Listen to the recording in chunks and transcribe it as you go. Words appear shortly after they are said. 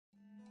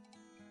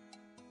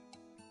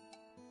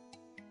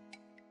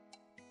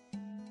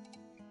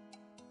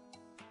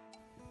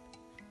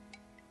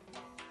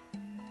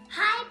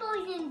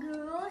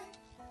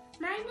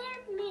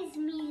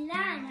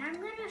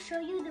show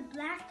you the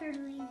blaster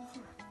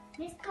laser.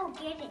 Let's go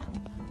get it.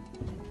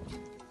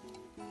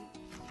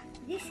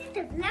 This is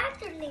the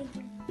blaster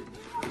laser.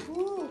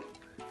 Ooh.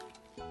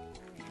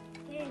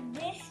 And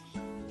this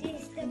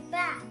is the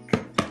back.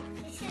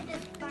 This is the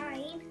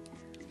spine.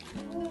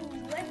 Ooh,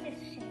 what is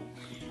this?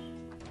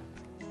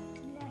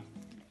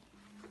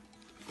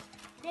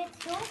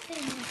 Let's open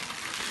it.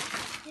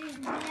 There's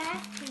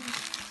blasting.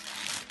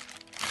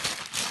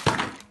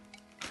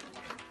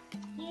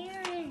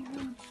 Here is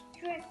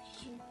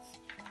instructions.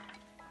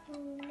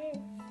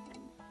 Let's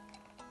see.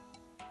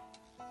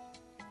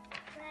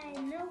 I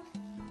know.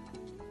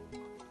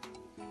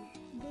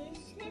 This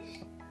is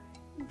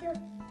the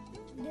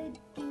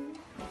thing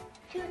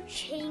to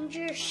change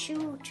your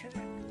shooter.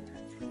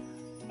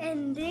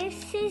 And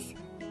this is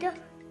the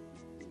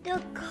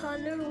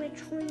color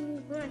which one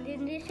you want.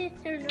 And this is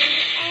the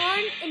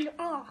on and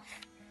off.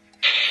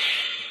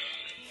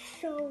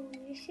 So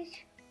this is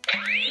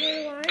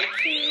 1,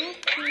 2,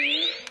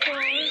 3,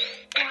 4,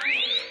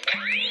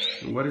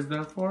 5. What is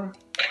that for?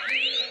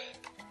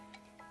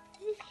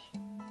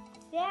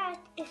 That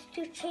is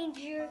to change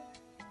your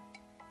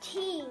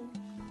team.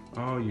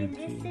 Oh, your and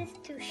team. This is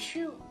to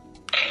shoot.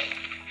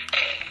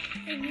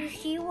 And you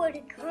see what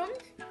it comes?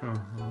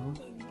 Uh-huh.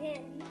 And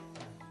then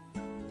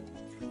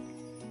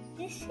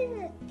this is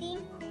a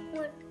thing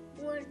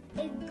when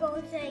it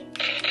goes like,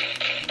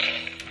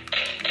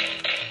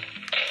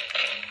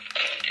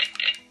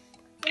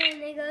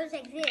 and it goes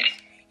like this.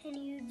 And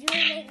you do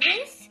it like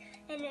this,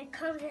 and it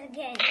comes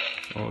again.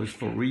 Oh, it's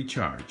for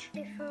recharge.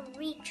 It's for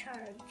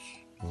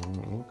recharge.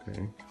 Oh,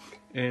 okay.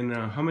 And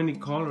how many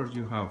colors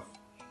you have?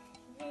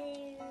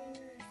 There's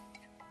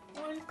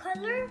one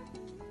color,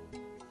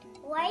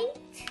 white,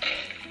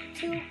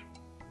 two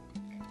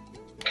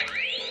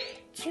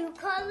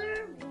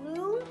color,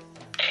 blue,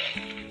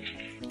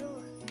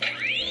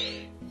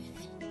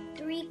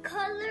 3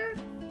 color,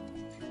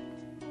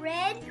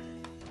 red,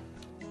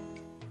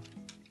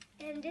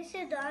 and this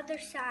is the other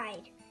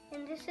side,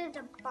 and this is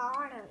the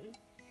bottom,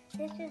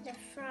 this is the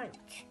front.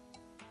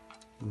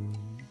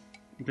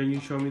 Can you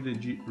show me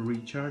the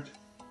recharge?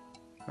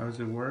 How does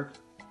it work?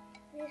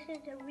 This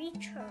is the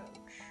recharge.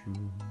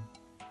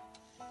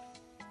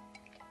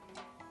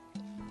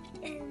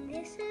 And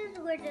this is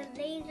where the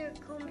laser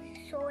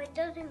comes, so it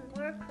doesn't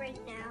work right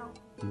now.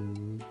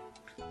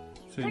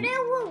 So but it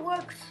will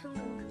work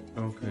soon.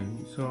 Okay,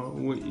 so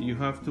you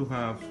have to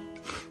have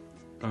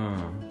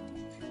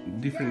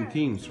different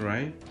teams,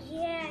 right?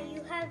 Yeah,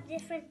 you have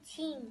different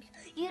teams.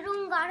 You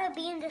don't gotta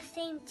be in the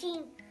same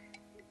team.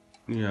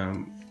 Yeah,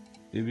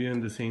 if you're in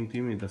the same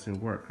team, it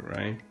doesn't work,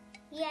 right?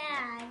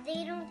 Yeah,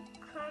 they don't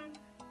come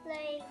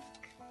like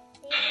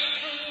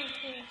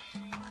this.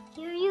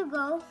 Here you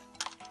go.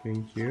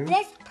 Thank you.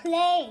 Let's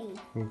play.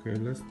 Okay,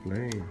 let's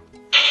play.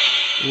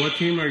 What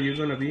team are you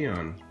gonna be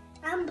on?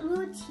 I'm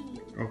blue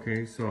team.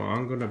 Okay, so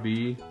I'm gonna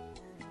be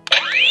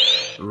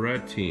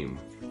red team.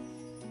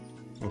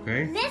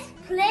 Okay? Let's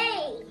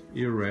play.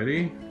 You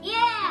ready?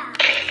 Yeah.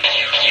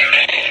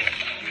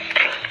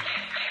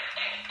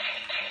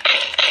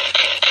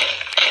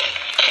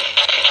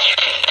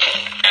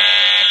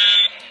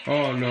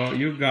 Oh no,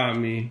 you got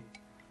me.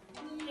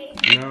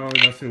 No,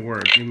 it doesn't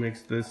work. It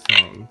makes this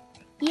sound.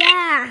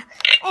 Yeah,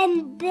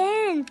 and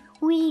then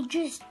we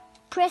just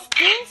press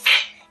this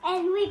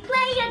and we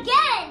play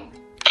again.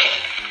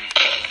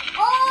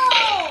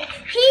 Oh,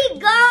 he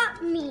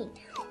got me.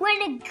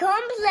 When it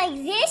comes like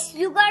this,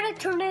 you gotta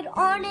turn it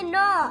on and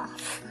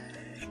off.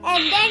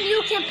 And then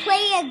you can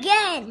play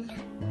again.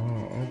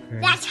 Oh, okay.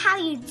 That's how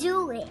you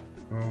do it.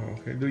 Oh,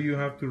 okay. Do you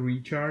have to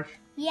recharge?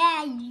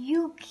 Yeah,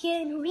 you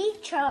can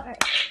recharge.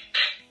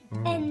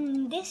 Oh.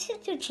 And this is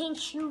to change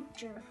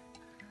shooter.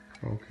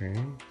 Okay.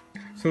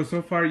 So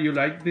far you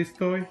like this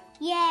toy?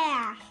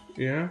 Yeah.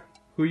 Yeah?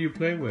 Who you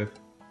play with?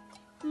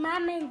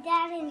 Mom and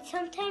Dad, and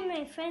sometimes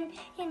my friend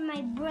and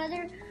my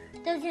brother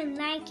doesn't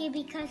like it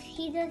because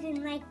he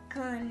doesn't like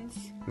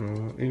guns.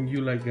 Oh, and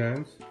you like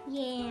guns?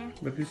 Yeah.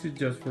 But this is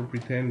just for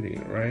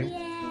pretending, right?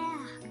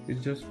 Yeah.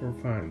 It's just for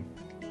fun.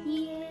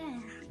 Yeah.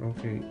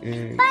 Okay.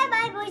 And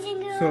Bye-bye, boys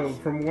and girls. so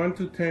from 1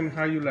 to 10,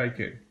 how you like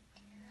it?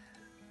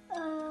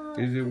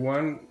 Is it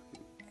 1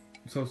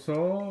 so-so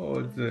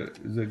or is it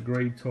a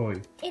great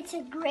toy? It's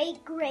a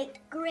great, great,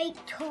 great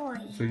toy.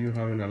 So you're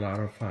having a lot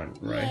of fun,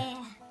 right?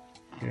 Yeah.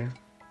 Yeah.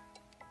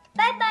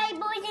 Bye-bye,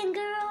 boys and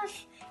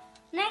girls.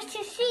 Nice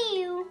to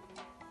see you.